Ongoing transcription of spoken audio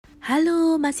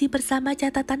Halo, masih bersama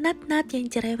catatan Nat-Nat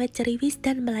yang cerewet ceriwis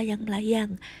dan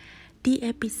melayang-layang. Di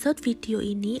episode video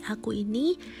ini, aku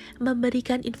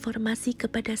memberikan informasi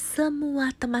kepada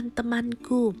semua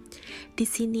teman-temanku. Di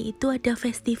sini itu ada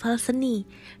festival seni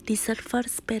di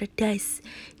Surfers Paradise.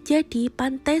 Jadi,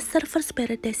 Pantai Surfers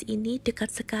Paradise ini dekat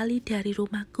sekali dari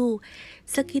rumahku,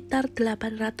 sekitar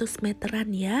 800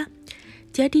 meteran ya.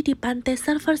 Jadi di Pantai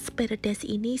Surfers Paradise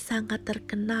ini sangat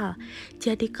terkenal.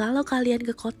 Jadi kalau kalian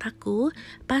ke kotaku,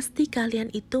 pasti kalian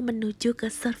itu menuju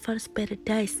ke Surfers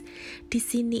Paradise. Di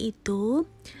sini itu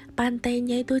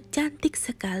pantainya itu cantik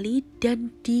sekali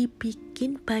dan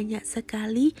dibikin banyak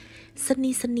sekali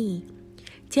seni-seni.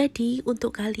 Jadi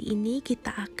untuk kali ini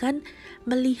kita akan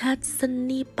melihat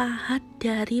seni pahat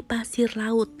dari pasir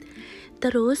laut.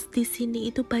 Terus di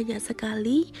sini itu banyak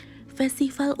sekali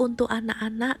festival untuk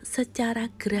anak-anak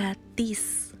secara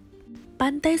gratis.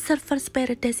 Pantai Surfers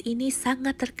Paradise ini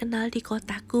sangat terkenal di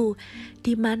kotaku,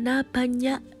 di mana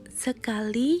banyak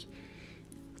sekali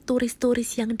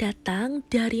turis-turis yang datang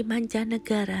dari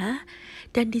mancanegara,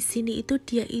 dan di sini itu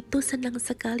dia itu senang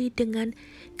sekali dengan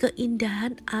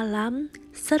keindahan alam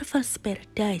Surfers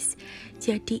Paradise.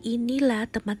 Jadi inilah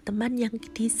teman-teman yang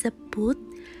disebut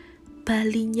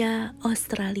Balinya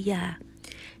Australia.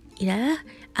 Ya,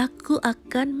 aku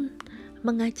akan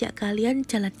mengajak kalian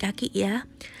jalan kaki ya.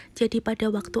 Jadi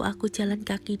pada waktu aku jalan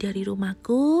kaki dari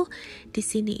rumahku, di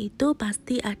sini itu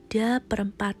pasti ada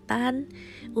perempatan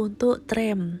untuk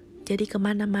tram. Jadi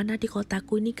kemana-mana di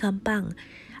kotaku ini gampang.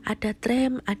 Ada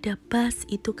tram, ada bus,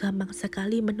 itu gampang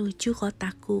sekali menuju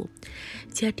kotaku.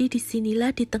 Jadi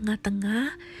disinilah di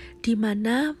tengah-tengah, di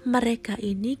mana mereka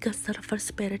ini ke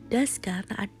Surfers Paradise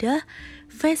karena ada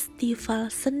festival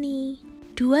seni.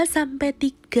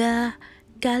 2-3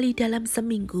 kali dalam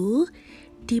seminggu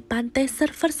di Pantai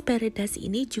Surfers Paradise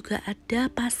ini juga ada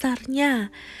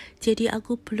pasarnya. Jadi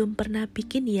aku belum pernah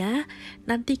bikin ya.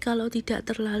 Nanti kalau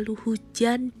tidak terlalu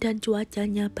hujan dan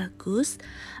cuacanya bagus,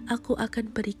 aku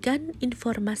akan berikan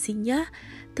informasinya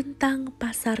tentang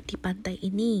pasar di pantai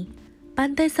ini.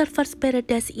 Pantai Surfers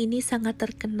Paradise ini sangat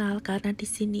terkenal karena di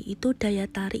sini itu daya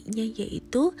tariknya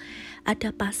yaitu ada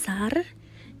pasar.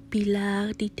 Bila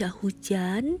tidak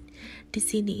hujan, di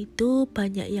sini itu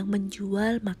banyak yang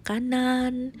menjual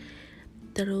makanan,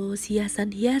 terus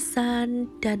hiasan-hiasan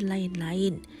dan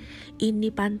lain-lain. Ini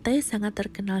pantai sangat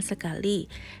terkenal sekali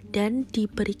dan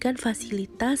diberikan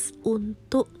fasilitas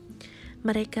untuk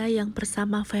mereka yang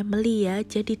bersama family ya.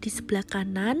 Jadi di sebelah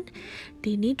kanan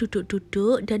ini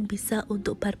duduk-duduk dan bisa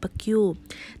untuk barbecue.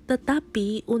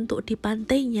 Tetapi untuk di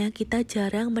pantainya kita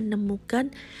jarang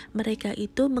menemukan mereka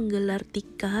itu menggelar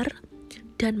tikar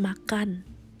dan makan.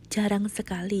 Jarang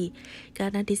sekali.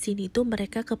 Karena di sini itu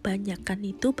mereka kebanyakan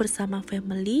itu bersama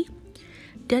family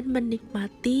dan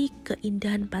menikmati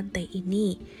keindahan pantai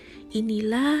ini.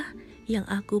 Inilah yang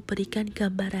aku berikan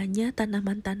gambarannya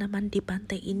tanaman-tanaman di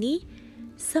pantai ini.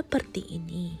 Seperti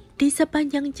ini. Di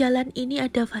sepanjang jalan ini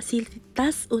ada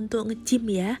fasilitas untuk nge-gym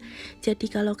ya.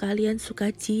 Jadi kalau kalian suka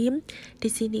gym, di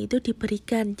sini itu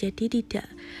diberikan. Jadi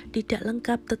tidak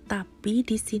lengkap, tetapi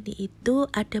di sini itu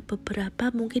ada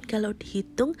beberapa, mungkin kalau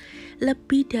dihitung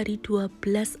lebih dari 12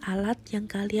 alat yang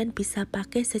kalian bisa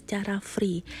pakai secara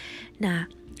free. Nah,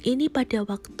 ini pada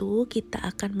waktu kita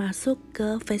akan masuk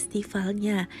ke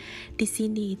festivalnya. Di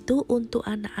sini itu untuk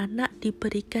anak-anak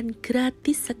diberikan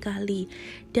gratis sekali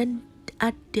dan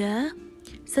ada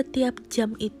setiap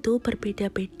jam itu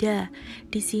berbeda-beda.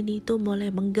 Di sini itu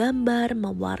mulai menggambar,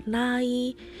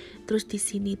 mewarnai. Terus di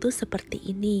sini itu seperti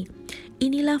ini.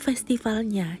 Inilah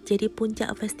festivalnya. Jadi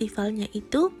puncak festivalnya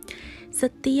itu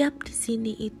setiap di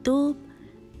sini itu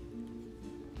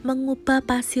mengubah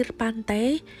pasir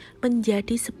pantai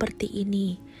menjadi seperti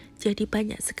ini. Jadi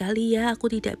banyak sekali ya, aku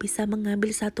tidak bisa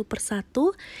mengambil satu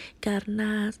persatu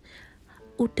karena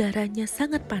udaranya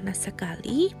sangat panas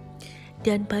sekali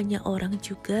dan banyak orang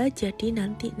juga. Jadi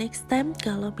nanti next time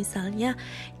kalau misalnya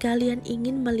kalian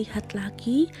ingin melihat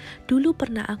lagi, dulu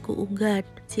pernah aku unggah,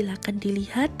 silakan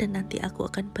dilihat dan nanti aku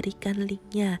akan berikan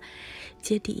linknya.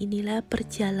 Jadi inilah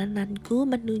perjalananku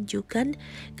menunjukkan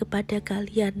kepada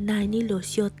kalian. Nah ini loh,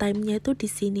 show time-nya itu di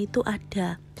sini tuh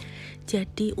ada.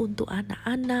 Jadi untuk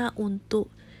anak-anak, untuk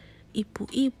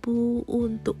ibu-ibu,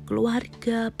 untuk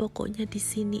keluarga, pokoknya di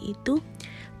sini itu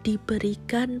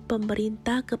diberikan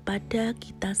pemerintah kepada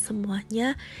kita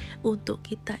semuanya untuk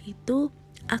kita itu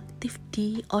aktif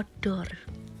di outdoor.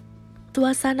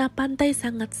 Suasana pantai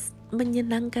sangat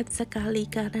menyenangkan sekali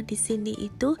karena di sini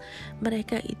itu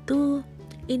mereka itu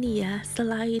ini ya,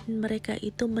 selain mereka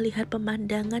itu melihat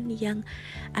pemandangan yang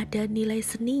ada nilai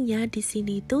seninya di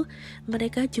sini itu,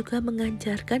 mereka juga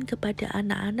mengajarkan kepada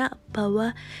anak-anak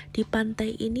bahwa di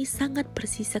pantai ini sangat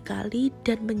bersih sekali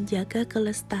dan menjaga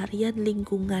kelestarian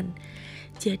lingkungan.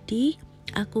 Jadi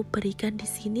aku berikan di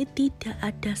sini tidak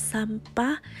ada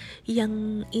sampah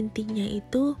yang intinya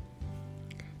itu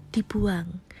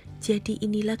dibuang. Jadi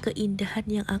inilah keindahan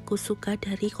yang aku suka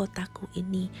dari kotaku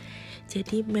ini.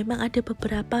 Jadi memang ada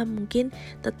beberapa mungkin,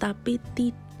 tetapi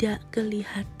tidak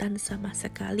kelihatan sama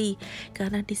sekali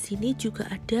karena di sini juga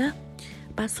ada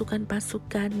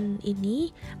pasukan-pasukan ini,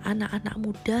 anak-anak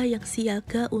muda yang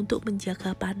siaga untuk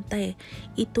menjaga pantai.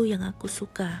 Itu yang aku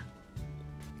suka.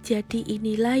 Jadi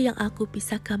inilah yang aku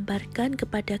bisa gambarkan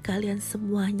kepada kalian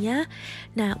semuanya.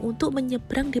 Nah, untuk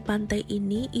menyeberang di pantai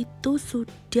ini itu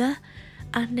sudah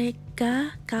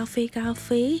aneka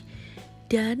kafe-kafe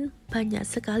dan banyak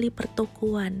sekali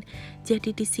pertokoan.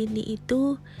 Jadi di sini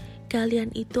itu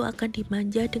kalian itu akan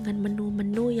dimanja dengan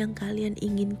menu-menu yang kalian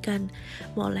inginkan.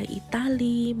 Mulai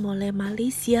Italia, mulai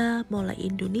Malaysia, mulai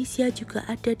Indonesia juga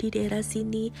ada di daerah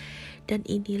sini. Dan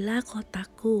inilah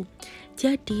kotaku.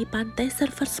 Jadi Pantai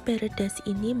Surfers Paradise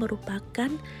ini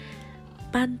merupakan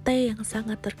pantai yang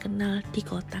sangat terkenal di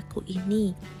kotaku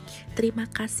ini. Terima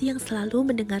kasih yang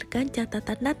selalu mendengarkan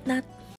catatan Nat Nat.